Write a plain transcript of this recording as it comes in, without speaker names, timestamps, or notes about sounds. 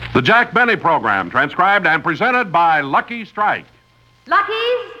The Jack Benny Program, transcribed and presented by Lucky Strike.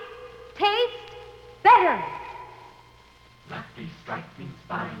 Lucky's taste better. Lucky Strike means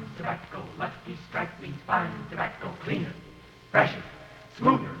fine tobacco. Lucky Strike means fine tobacco. Cleaner, fresher,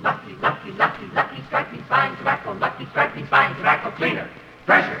 smoother. Lucky Strike means fine tobacco. Lucky Strike means fine tobacco. Cleaner,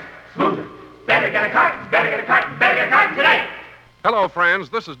 fresher, smoother. Better get a carton today. Hello, friends.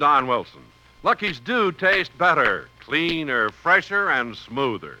 This is Don Wilson. Lucky's do taste better, cleaner, fresher, and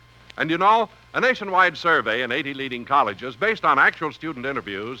smoother. And you know, a nationwide survey in 80 leading colleges based on actual student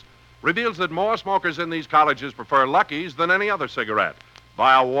interviews reveals that more smokers in these colleges prefer Lucky's than any other cigarette,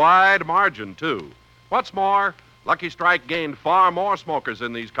 by a wide margin, too. What's more, Lucky Strike gained far more smokers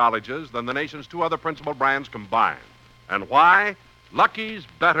in these colleges than the nation's two other principal brands combined. And why? Lucky's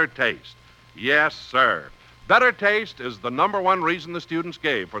better taste. Yes, sir. Better taste is the number one reason the students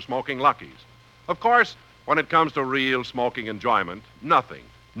gave for smoking Lucky's. Of course, when it comes to real smoking enjoyment, nothing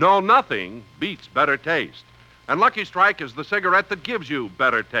beats better taste. And Lucky Strike is the cigarette that gives you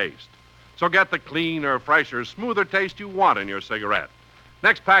better taste. So get the cleaner, fresher, smoother taste you want in your cigarette.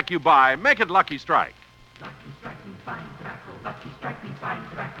 Next pack you buy, make it Lucky Strike. Lucky Strike means fine tobacco. Lucky Strike means fine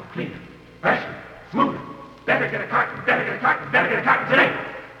tobacco. Cleaner, fresher, smoother. Better get a carton today.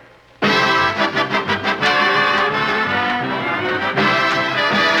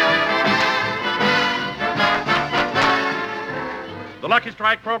 The Lucky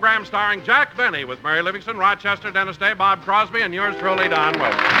Strike program starring Jack Benny with Mary Livingston, Rochester, Dennis Day, Bob Crosby, and yours truly, Don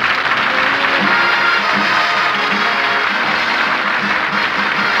Wilson.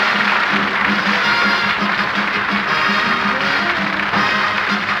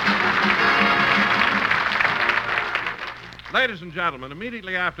 Ladies and gentlemen,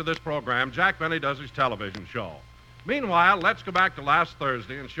 immediately after this program, Jack Benny does his television show. Meanwhile, let's go back to last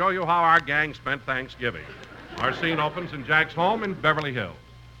Thursday and show you how our gang spent Thanksgiving. Our scene opens in Jack's home in Beverly Hills.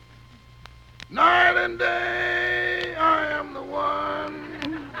 Night and day, I am the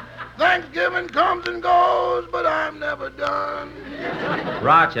one. Thanksgiving comes and goes, but I'm never done.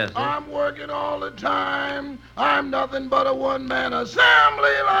 Rochester. I'm working all the time. I'm nothing but a one-man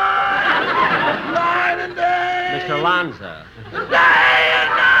assembly line. Night and day. Mr. Lanza. Day and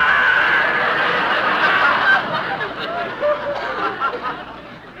night.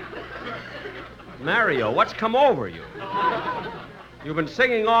 Mario, what's come over you? You've been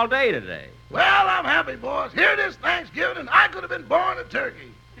singing all day today. Well, I'm happy, boys. Here it is Thanksgiving, and I could have been born a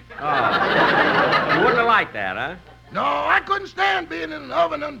turkey. Oh. You wouldn't have liked that, huh? No, I couldn't stand being in an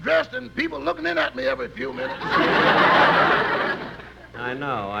oven undressed and people looking in at me every few minutes. I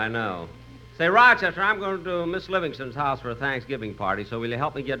know. Say, Rochester, I'm going to Miss Livingston's house for a Thanksgiving party, so will you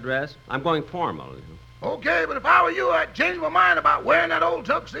help me get dressed? I'm going formal. Okay, but if I were you, I'd change my mind about wearing that old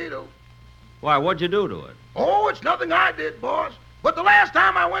tuxedo. Why, what'd you do to it? Oh, it's nothing I did, boss. But the last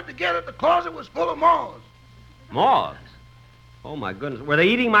time I went to get it, the closet was full of moths. Moths? Oh, my goodness. Were they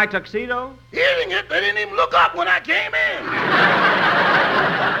eating my tuxedo? Eating it? They didn't even look up when I came in.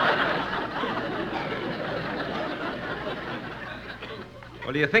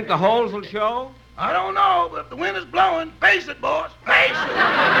 Well, do you think the holes will show? I don't know, but if the wind is blowing, face it, boss. Face it.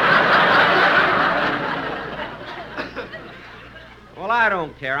 Well, I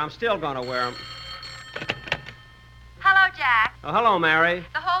don't care. I'm still going to wear them. Hello, Jack. Oh, hello, Mary.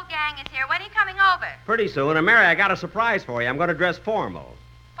 The whole gang is here. When are you coming over? Pretty soon. And, Mary, I got a surprise for you. I'm going to dress formal.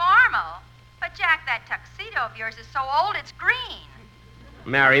 Formal? But, Jack, that tuxedo of yours is so old it's green.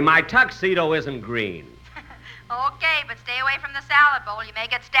 Mary, my tuxedo isn't green. Okay, but stay away from the salad bowl. You may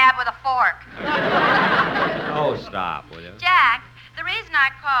get stabbed with a fork. Oh, stop, will you? Jack, the reason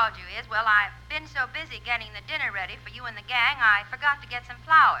I called you is, well, I've been so busy getting the dinner ready for you and the gang, I forgot to get some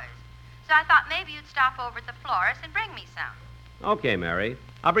flowers. So I thought maybe you'd stop over at the florist and bring me some. Okay, Mary.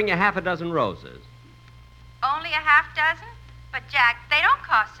 I'll bring you half a dozen roses. Only a half dozen? But, Jack, they don't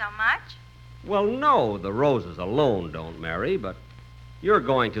cost so much. Well, no, the roses alone don't, Mary, but you're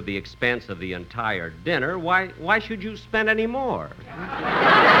going to the expense of the entire dinner. Why should you spend any more?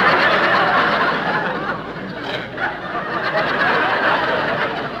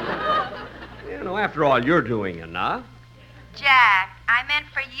 You know, after all, you're doing enough. Jack, I meant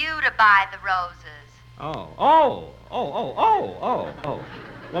for you to buy the roses. Oh.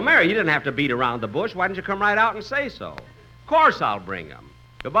 Well, Mary, you didn't have to beat around the bush. Why didn't you come right out and say so? Of course I'll bring them.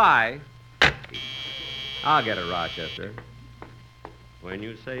 Goodbye. I'll get it, Rochester. When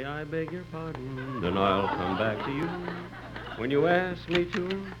you say I beg your pardon, then I'll come back to you. When you ask me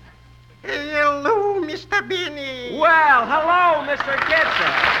to. Hello, Mr. Benny. Well, hello, Mr.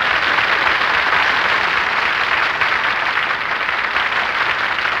 Kitzel.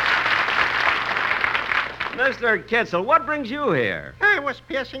 Mr. Kitzel, what brings you here? I was was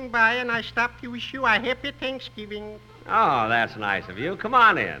passing by and I stopped to wish you a happy Thanksgiving. Oh, that's nice of you. Come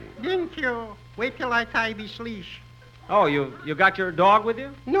on in. Thank you. Wait till I tie this leash. Oh, you got your dog with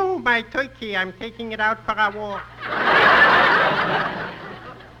you? No, my turkey. I'm taking it out for a walk.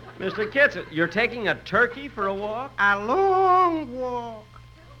 Mr. Kitzel, you're taking a turkey for a walk? A long walk.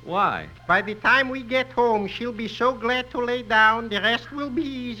 Why? By the time we get home, she'll be so glad to lay down, the rest will be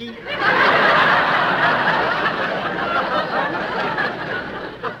easy.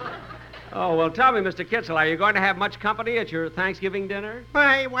 Oh, well, tell me, Mr. Kitzel, are you going to have much company at your Thanksgiving dinner?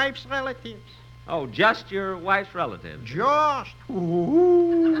 My wife's relatives. Oh, just your wife's relatives? Just.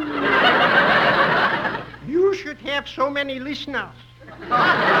 Ooh. You should have so many listeners.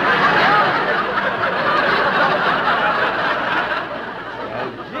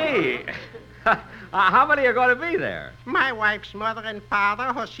 Gee. How many are going to be there? My wife's mother and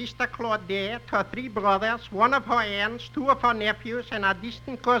father, her sister Claudette, her 3 brothers, one of her aunts, 2 of her nephews, and a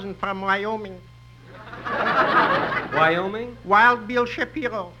distant cousin from Wyoming. Wyoming? Wild Bill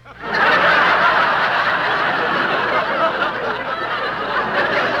Shapiro.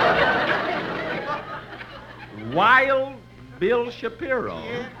 Wild Bill Shapiro?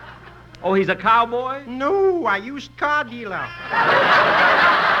 Yeah. Oh, he's a cowboy? No, a used car dealer.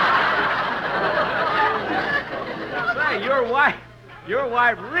 Say, your wife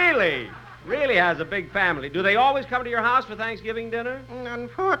really has a big family. Do they always come to your house for Thanksgiving dinner?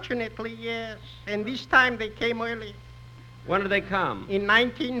 Unfortunately, yes. And this time they came early. When did they come? In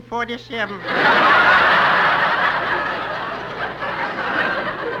 1947.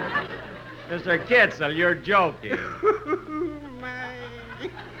 Mr. Kitzel, you're joking.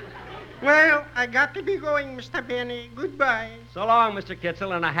 Well, I got to be going, Mr. Benny. Goodbye. So long, Mr.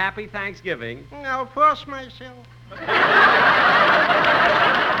 Kitzel, and a happy Thanksgiving. I'll force myself.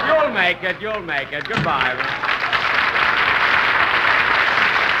 You'll make it. Goodbye.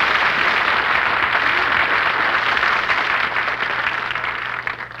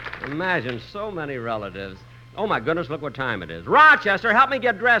 Imagine so many relatives. Oh, my goodness, look what time it is. Rochester, help me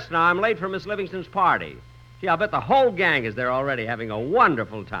get dressed now. I'm late for Miss Livingston's party. Gee, I'll bet the whole gang is there already having a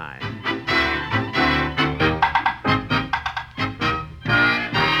wonderful time.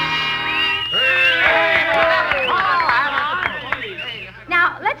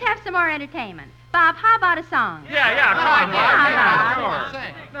 Now, let's have some more entertainment. Bob, how about a song? Yeah, come on, Bob.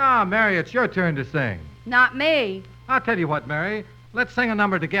 Bob. No, Mary, it's your turn to sing. Not me. I'll tell you what, Mary. Let's sing a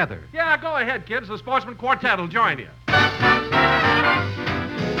number together. Yeah, go ahead, kids. The Sportsman Quartet will join you.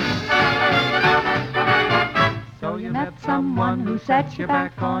 So you met someone who set you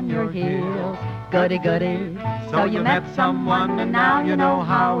back on your heels. Goody, goody. So you met someone and now you know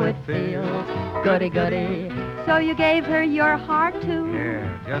how it feels. Goody, goody. So you gave her your heart too.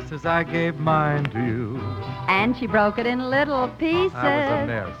 Yeah, just as I gave mine to you. And she broke it in little pieces. That was a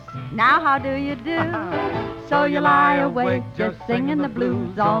mess. Now how do you do? So you lie awake just singing the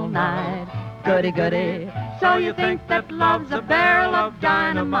blues all night. Goody, goody. So you think that love's a barrel of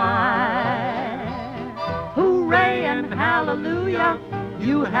dynamite. Hooray and hallelujah,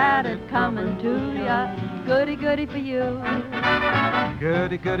 you had it coming to ya. Goody, goody for you.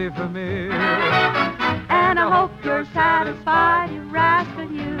 Goody, goody for me. And I hope you're satisfied, you rascal,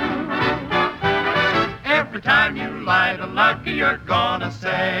 you. Every time you lie to Lucky, you're gonna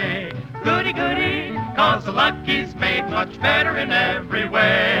say, goody, goody, 'cause the Lucky's made much better in every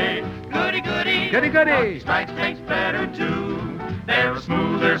way. Goody, goody. Goody, goody. Lucky Strikes tastes better, too. They're a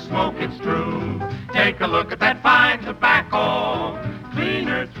smoother smoke, it's true. Take a look at that fine tobacco,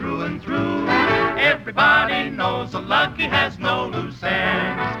 cleaner through and through. Everybody knows a Lucky has no loose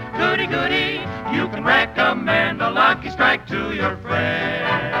ends. Goody, goody, you can recommend a Lucky Strike to your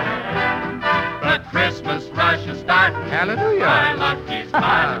friend. The Christmas rush is starting. Hallelujah. Buy Lucky's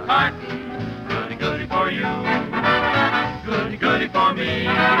by the carton. Goody, goody for you. Goody, goody for me.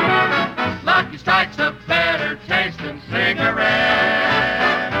 Lucky Strike's a better tasting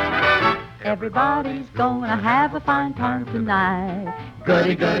cigarette. Everybody's gonna have a fine time tonight.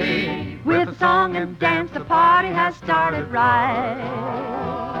 Goody, goody. With a song and dance, the party has started right.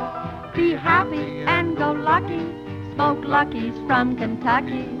 Be happy and go lucky. Smoke Luckies from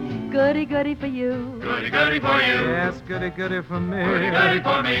Kentucky. Goody, goody for you. Goody, goody for you. Yes, goody, goody for me. Goody, goody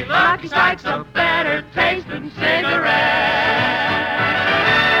for me. Lucky Strike's a better tasting cigarette.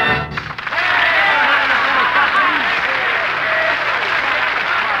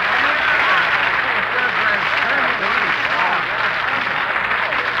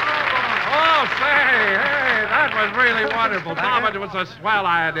 Oh, say, hey, that was really wonderful. Tom, it was a swell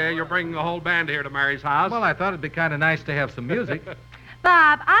idea. You're bringing the whole band here to Mary's house. Well, I thought it'd be kind of nice to have some music.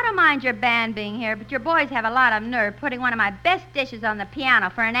 Bob, I don't mind your band being here, but your boys have a lot of nerve putting one of my best dishes on the piano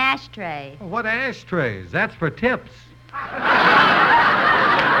for an ashtray. Oh, what ashtrays? That's for tips.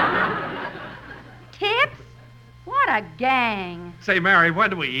 Tips? What a gang. Say, Mary, when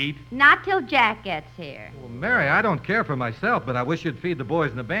do we eat? Not till Jack gets here. Well, Mary, I don't care for myself, but I wish you'd feed the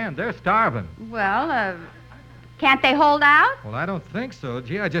boys in the band. They're starving. Well, can't they hold out? Well, I don't think so.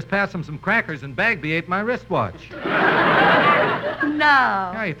 Gee, I just passed them some crackers and Bagby ate my wristwatch.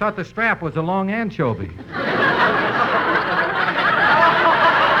 No. Yeah, he thought the strap was a long anchovy.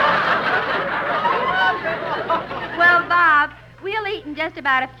 Well, Bob, we'll eat in just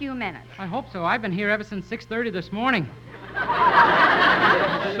about a few minutes. I hope so. I've been here ever since 6:30 this morning.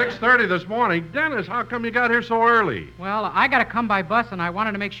 6:30 this morning. Dennis, how come you got here so early? Well, I got to come by bus, and I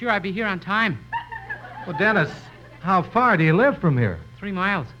wanted to make sure I'd be here on time. Well, Dennis, how far do you live from here? 3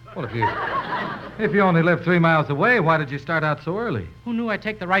 miles. Well, if you only live 3 miles away, why did you start out so early? Who knew I'd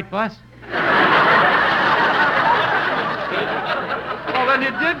take the right bus? Well, then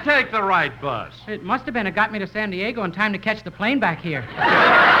you did take the right bus. It must have been. It got me to San Diego in time to catch the plane back here.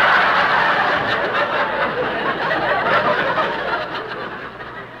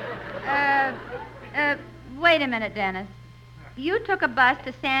 Wait a minute, Dennis. You took a bus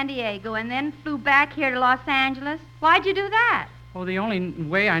to San Diego and then flew back here to Los Angeles? Why'd you do that? Oh, the only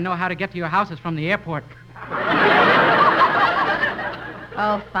way I know how to get to your house is from the airport.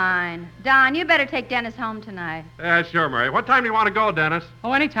 Oh, fine. Don, you better take Dennis home tonight. Yeah, sure, Mary. What time do you want to go, Dennis?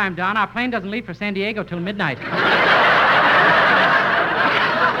 Oh, anytime, Don. Our plane doesn't leave for San Diego till midnight.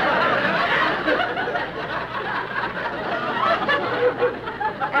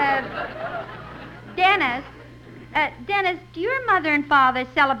 Dennis, do your mother and father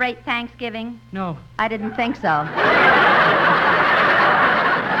celebrate Thanksgiving? No. I didn't think so.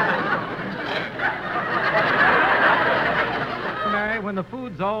 Mary, when the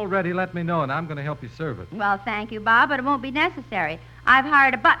food's all ready, let me know, and I'm going to help you serve it. Well, thank you, Bob, but it won't be necessary. I've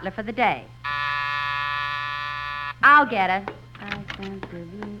hired a butler for the day. I'll get it. I can't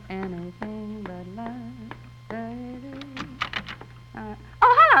give you anything but love, baby. Oh,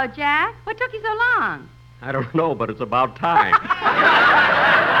 hello, Jack. What took you so long? I don't know, but it's about time.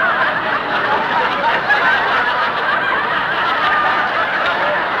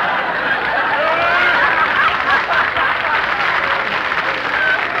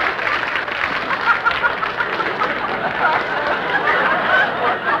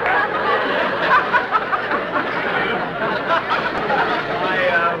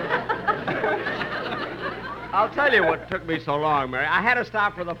 I'll tell you what took me so long, Mary. I had to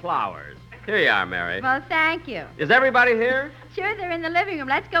stop for the flowers. Here you are, Mary. Well, thank you. Is everybody here? Sure, they're in the living room.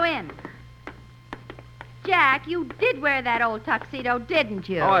 Let's go in. Jack, you did wear that old tuxedo, didn't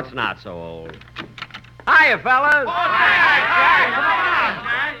you? Oh, it's not so old. Hiya, fellas. Oh, hi,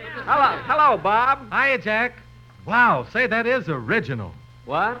 Jack. Hello, Bob. Hiya, Jack. Wow, say, that is original.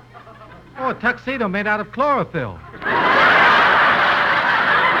 What? Oh, a tuxedo made out of chlorophyll.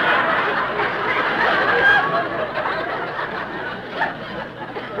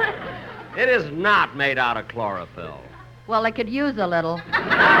 It is not made out of chlorophyll. Well, it could use a little.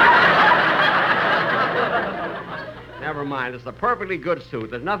 Never mind. It's a perfectly good suit.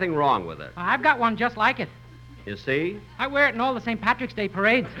 There's nothing wrong with it. I've got one just like it. You see? I wear it in all the St. Patrick's Day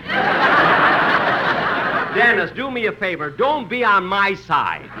parades. Dennis, do me a favor. Don't be on my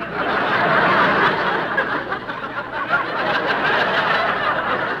side.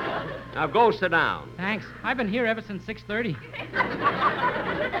 Now go sit down. Thanks. I've been here ever since 6:30.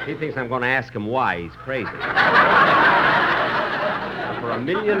 He thinks I'm going to ask him why. He's crazy. For $1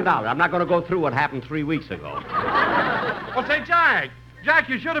 million. I'm not going to go through what happened 3 weeks ago. Well, say, Jack,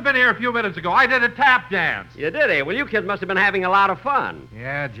 you should have been here a few minutes ago. I did a tap dance. You did, eh? Well, you kids must have been having a lot of fun.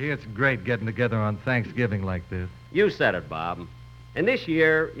 Yeah, gee, it's great getting together on Thanksgiving like this. You said it, Bob. And this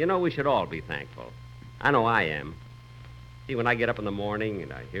year, you know, we should all be thankful. I know I am. See, when I get up in the morning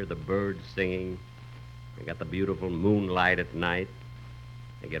and I hear the birds singing, I got the beautiful moonlight at night,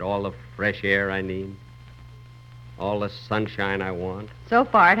 I get all the fresh air I need, all the sunshine I want. So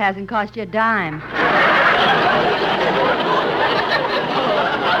far, it hasn't cost you a dime.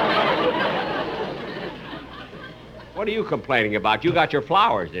 What are you complaining about? You got your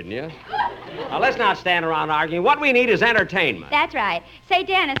flowers, didn't you? Now, let's not stand around arguing. What we need is entertainment. That's right. Say,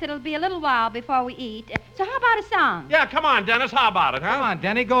 Dennis, it'll be a little while before we eat. So how about a song? Yeah, come on, Dennis. How about it, huh? Come on,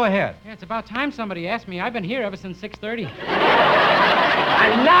 Denny, go ahead. Yeah, it's about time somebody asked me. I've been here ever since 6:30.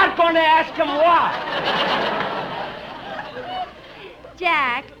 I'm not going to ask him why.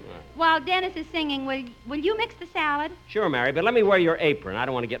 Jack, while Dennis is singing, will you mix the salad? Sure, Mary, but let me wear your apron. I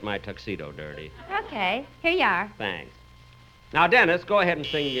don't want to get my tuxedo dirty. Okay. Here you are. Thanks. Now, Dennis, go ahead and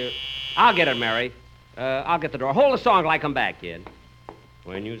sing your... I'll get it, Mary. I'll get the door. Hold the song till I come back, kid.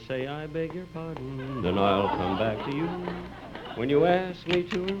 When you say I beg your pardon, then I'll come back to you. When you ask me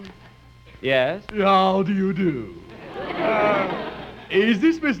to... Yes? How do you do? Is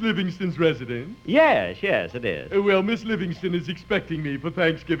this Miss Livingston's residence? Yes, it is. Well, Miss Livingston is expecting me for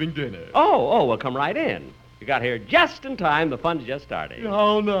Thanksgiving dinner. Oh, well, come right in. You got here just in time. The fun's just starting.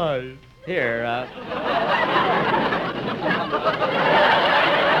 How nice. Here,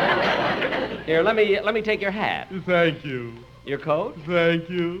 Here, let me take your hat. Thank you. Your coat?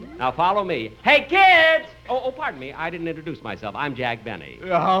 Thank you. Now follow me. Hey, kids! Oh, pardon me. I didn't introduce myself. I'm Jack Benny.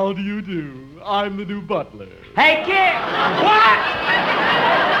 How do you do? I'm the new butler. Hey, kids! What?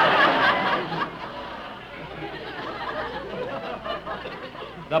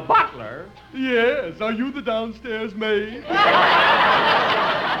 The butler? Yes. Are you the downstairs maid?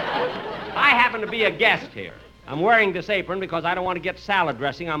 I happen to be a guest here. I'm wearing this apron because I don't want to get salad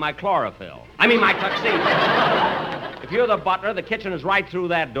dressing on my chlorophyll. I mean, my tuxedo. If you're the butler, the kitchen is right through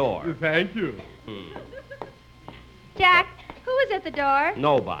that door. Thank you. Jack, who is at the door?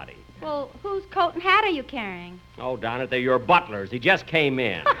 Nobody. Well, whose coat and hat are you carrying? Oh, darn it, they're your butlers. He just came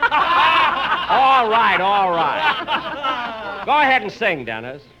in. All right. Go ahead and sing,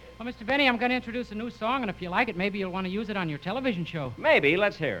 Dennis. Well, Mr. Benny, I'm going to introduce a new song, and if you like it, maybe you'll want to use it on your television show. Maybe.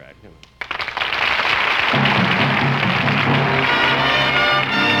 Let's hear it. Come on.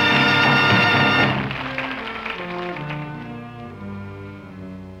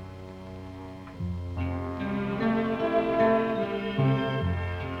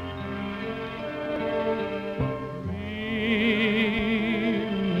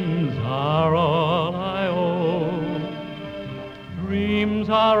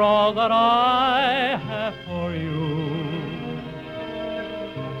 Are all that I have for you.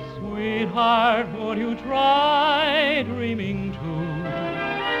 Sweetheart, would you try dreaming too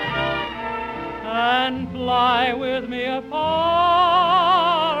and fly with me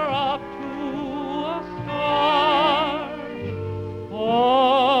afar up to a star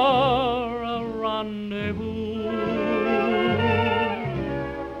for a rendezvous?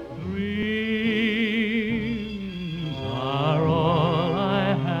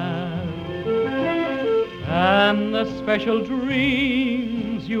 And the special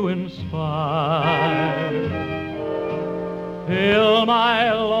dreams you inspire fill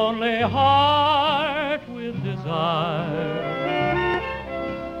my lonely heart with desire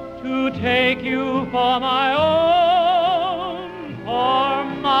to take you for my own, for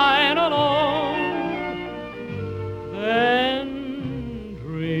mine alone, then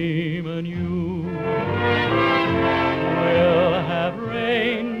dream anew. We'll have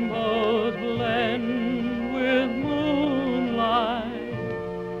rainbows blend with moonlight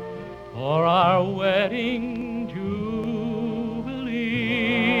for our wedding jubilee,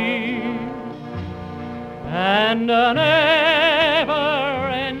 and an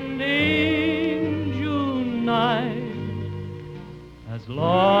ever-ending June night, as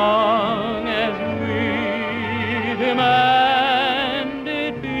long as we demand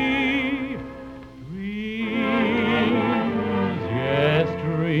it be. Dreams, yes,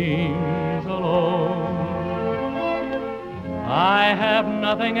 dreams alone. I have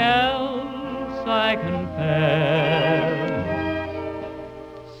nothing else, I confess.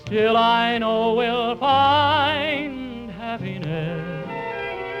 Still I know we'll find happiness.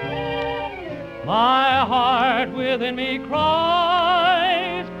 My heart within me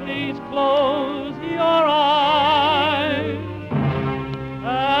cries, please close your eyes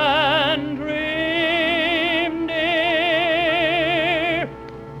and dream, dear,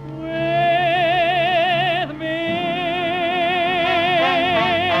 with me.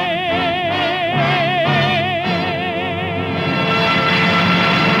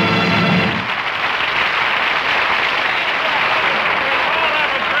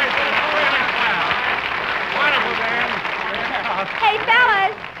 Hey,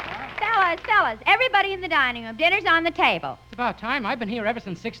 fellas, everybody in the dining room. Dinner's on the table. It's about time. I've been here ever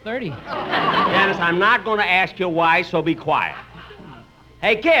since 6:30. Dennis, I'm not going to ask you why, so be quiet.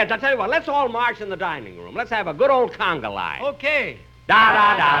 Hey, kids, I'll tell you what. Let's all march in the dining room. Let's have a good old conga line. Okay.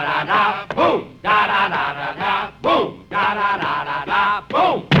 Da-da-da-da-da, boom. Da-da-da-da-da, boom. Da-da-da-da-da,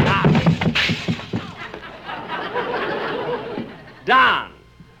 boom. Don,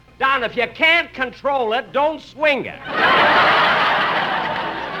 if you can't control it, don't swing it.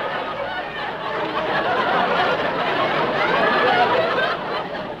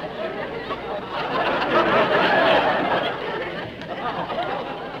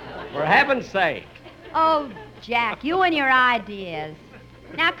 For heaven's sake. Oh, Jack, you and your ideas.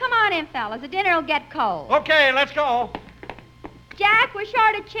 Now, come on in, fellas. The dinner will get cold. Okay, let's go. Jack, we're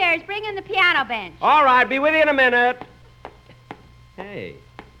short of chairs. Bring in the piano bench. All right, be with you in a minute. Hey,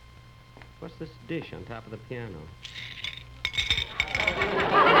 what's this dish on top of the piano?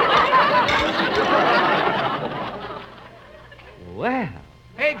 Well.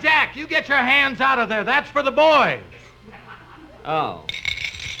 Hey, Jack, you get your hands out of there. That's for the boys. Oh.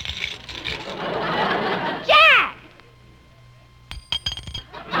 Jack!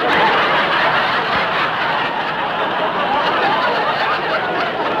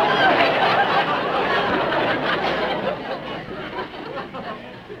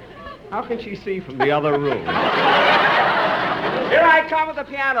 How can she see from the other room? Here I come with the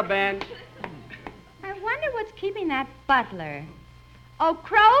piano bench. I wonder what's keeping that butler. Oh,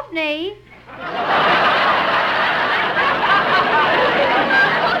 Croveney.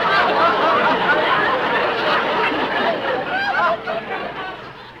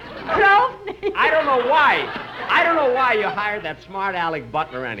 Croveney. I don't know why you hired that smart aleck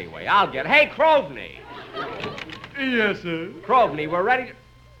butler anyway. Hey, Croveney. Yes, sir. Croveney, we're ready to...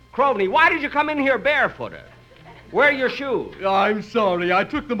 Croveney, why did you come in here barefooted? Where are your shoes? I'm sorry. I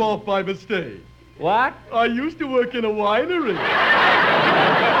took them off by mistake. What? I used to work in a winery.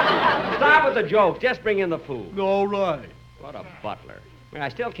 Stop with the joke. Just bring in the food. All right. What a butler. I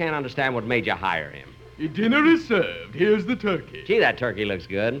still can't understand what made you hire him. Dinner is served. Here's the turkey. Gee, that turkey looks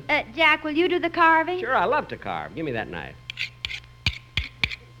good. Jack, will you do the carving? Sure, I love to carve. Give me that knife.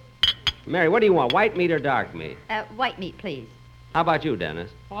 Mary, what do you want, white meat or dark meat? White meat, please. How about you,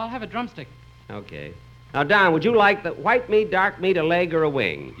 Dennis? Well, I'll have a drumstick. Okay. Now, Don, would you like the white meat, dark meat, a leg, or a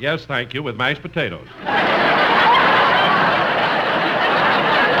wing? Yes, thank you, with mashed potatoes.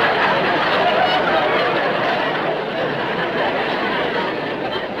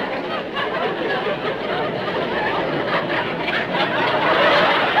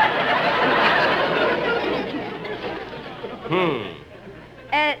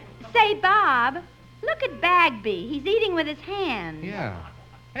 Say, Bob, look at Bagby. He's eating with his hands. Yeah.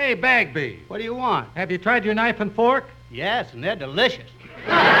 Hey, Bagby. What do you want? Have you tried your knife and fork? Yes, and they're delicious.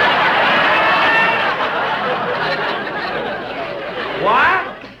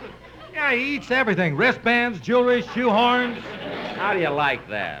 What? Yeah, he eats everything. Wristbands, jewelry, shoehorns. How do you like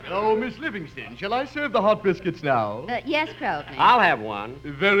that? Oh, Miss Livingston, shall I serve the hot biscuits now? Yes, Croveney. I'll have one.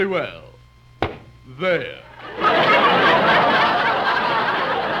 Very well. There.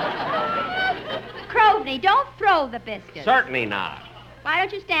 Croveney, don't throw the biscuits. Certainly not. Why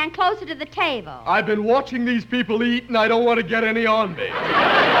don't you stand closer to the table? I've been watching these people eat, and I don't want to get any on me.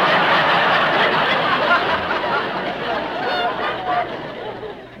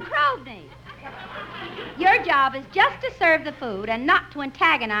 Croveney, your job is just to serve the food and not to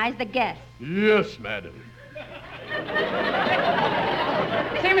antagonize the guests. Yes, madam.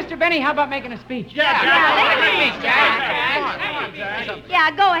 Say, Mr. Benny, how about making a speech? Yeah,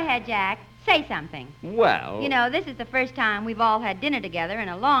 go ahead, Jack. Say something. Well... You know, this is the first time we've all had dinner together in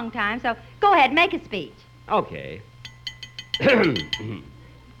a long time, so go ahead, make a speech. Okay.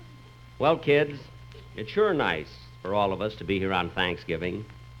 Well, kids, it's sure nice for all of us to be here on Thanksgiving.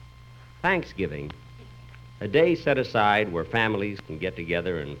 Thanksgiving, a day set aside where families can get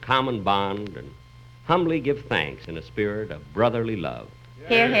together in common bond and humbly give thanks in a spirit of brotherly love.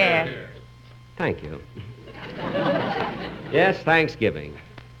 Hear, hear. Thank you. Yes, Thanksgiving.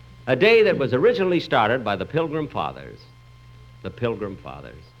 A day that was originally started by the Pilgrim Fathers. The Pilgrim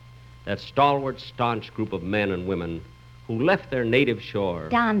Fathers. That stalwart, staunch group of men and women who left their native shore.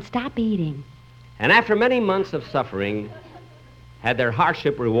 Don, stop eating. And after many months of suffering, had their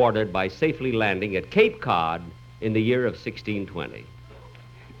hardship rewarded by safely landing at Cape Cod in the year of 1620.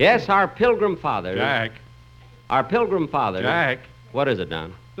 Yes, our Pilgrim Fathers... Jack. Our Pilgrim Fathers... Jack. What is it,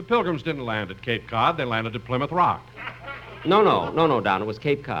 Don? The Pilgrims didn't land at Cape Cod. They landed at Plymouth Rock. No, Don. It was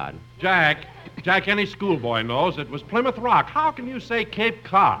Cape Cod. Jack, any schoolboy knows it was Plymouth Rock. How can you say Cape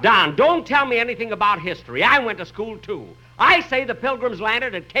Cod? Don, don't tell me anything about history. I went to school, too. I say the Pilgrims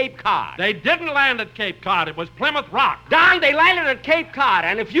landed at Cape Cod. They didn't land at Cape Cod. It was Plymouth Rock. Don, they landed at Cape Cod,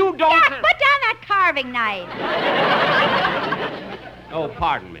 and if you don't... Jack, put down that carving knife. Oh,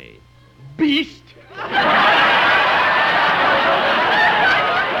 pardon me. Beast!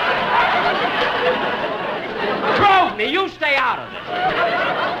 Croveney, you stay out of this.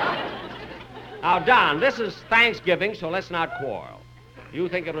 Now, Don, this is Thanksgiving, so let's not quarrel. You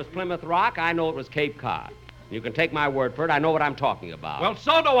think it was Plymouth Rock? I know it was Cape Cod. You can take my word for it. I know what I'm talking about. Well,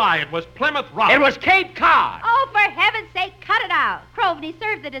 so do I. It was Plymouth Rock. It was Cape Cod. Oh, for heaven's sake, cut it out. Croveney,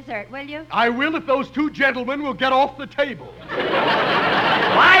 serve the dessert, will you? I will if those two gentlemen will get off the table.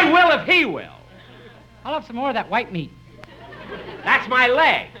 I will if he will. I'll have some more of that white meat. That's my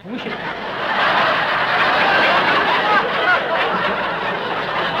leg. We should...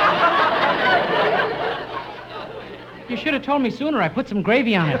 You should have told me sooner. I put some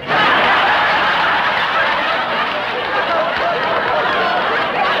gravy on it.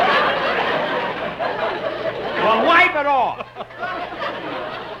 Well, wipe it off.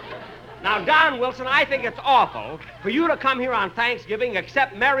 Now, Don Wilson, I think it's awful for you to come here on Thanksgiving,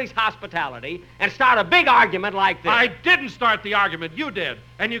 accept Mary's hospitality, and start a big argument like this. I didn't start the argument. You did.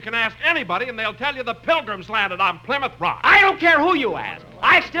 And you can ask anybody, and they'll tell you the Pilgrims landed on Plymouth Rock. I don't care who you ask.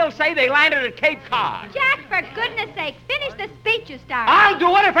 I still say they landed at Cape Cod. Jack, for goodness sakes, finish the speech you started. I'll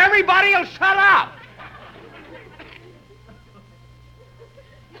do it if everybody will shut up.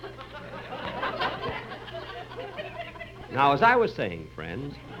 Now, as I was saying,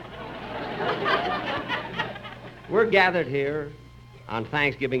 friends, we're gathered here on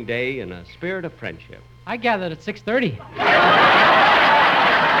Thanksgiving Day in a spirit of friendship. I gathered at 6:30.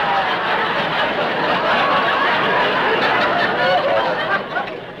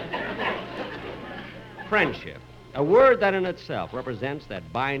 Friendship, a word that in itself represents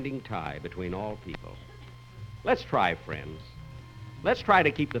that binding tie between all people. Let's try, friends. Let's try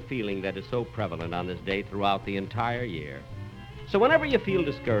to keep the feeling that is so prevalent on this day throughout the entire year. So whenever you feel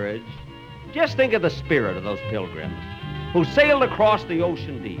discouraged, just think of the spirit of those pilgrims who sailed across the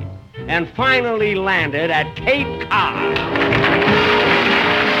ocean deep and finally landed at Cape Cod.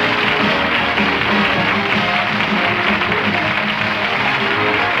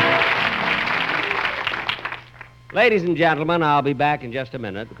 Ladies and gentlemen, I'll be back in just a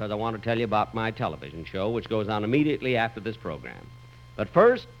minute because I want to tell you about my television show, which goes on immediately after this program. But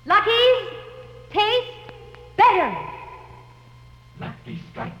first... Lucky's taste better. Lucky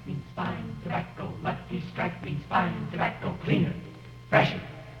Strike means fine tobacco. Lucky Strike means fine tobacco. Cleaner, fresher,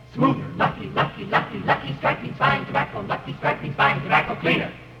 smoother. Lucky Strike means fine tobacco. Lucky Strike means fine tobacco.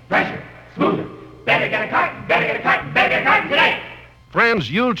 Cleaner, fresher, smoother. Better get a carton today. Friends,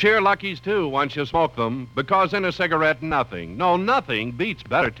 you'll cheer Lucky's, too, once you smoke them, because in a cigarette, nothing beats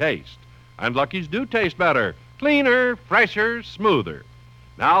better taste. And Lucky's do taste better. Cleaner, fresher, smoother.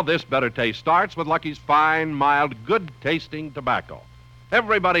 Now, this better taste starts with Lucky's fine, mild, good-tasting tobacco.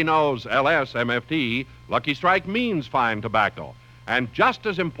 Everybody knows LSMFT, Lucky Strike means fine tobacco. And just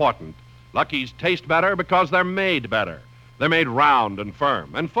as important, Lucky's taste better because they're made better. They're made round and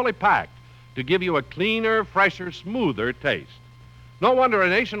firm and fully packed to give you a cleaner, fresher, smoother taste. No wonder a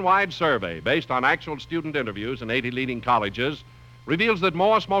nationwide survey based on actual student interviews in 80 leading colleges reveals that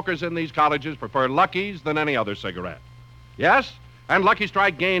more smokers in these colleges prefer Lucky's than any other cigarette. Yes, and Lucky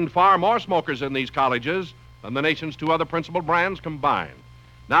Strike gained far more smokers in these colleges than the nation's two other principal brands combined.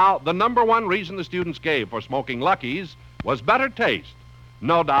 Now, the number one reason the students gave for smoking Lucky's was better taste.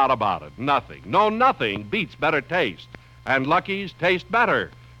 No doubt about it. Nothing beats better taste. And Lucky's taste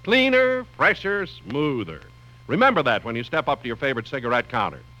better. Cleaner, fresher, smoother. Remember that when you step up to your favorite cigarette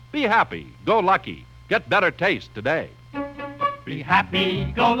counter. Be happy. Go Lucky. Get better taste today. Be happy,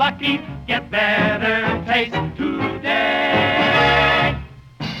 go lucky, get better taste today.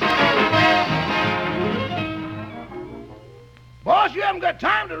 Boss, you haven't got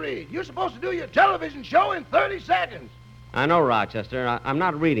time to read. You're supposed to do your television show in 30 seconds. I know, Rochester. I'm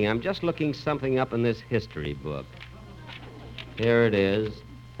not reading. I'm just looking something up in this history book. Here it is.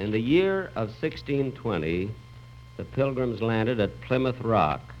 In the year of 1620, the Pilgrims landed at Plymouth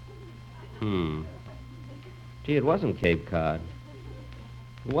Rock. Gee, it wasn't Cape Cod.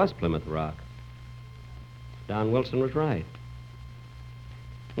 It was Plymouth Rock. Don Wilson was right.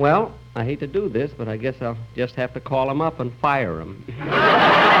 Well, I hate to do this, but I guess I'll just have to call him up and fire him.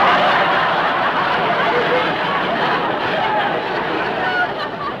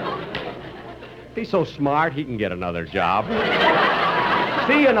 If he's so smart, he can get another job.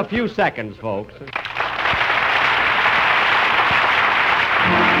 See you in a few seconds, folks.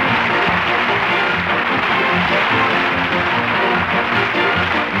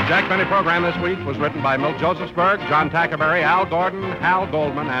 The Jack Benny program this week was written by Milt Josephsberg, John Tackerberry, Al Gordon, Hal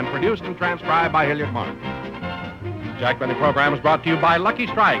Goldman, and produced and transcribed by Hilliard Martin. The Jack Benny program is brought to you by Lucky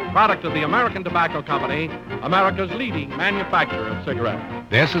Strike, product of the American Tobacco Company, America's leading manufacturer of cigarettes.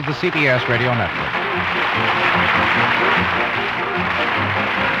 This is the CBS Radio Network.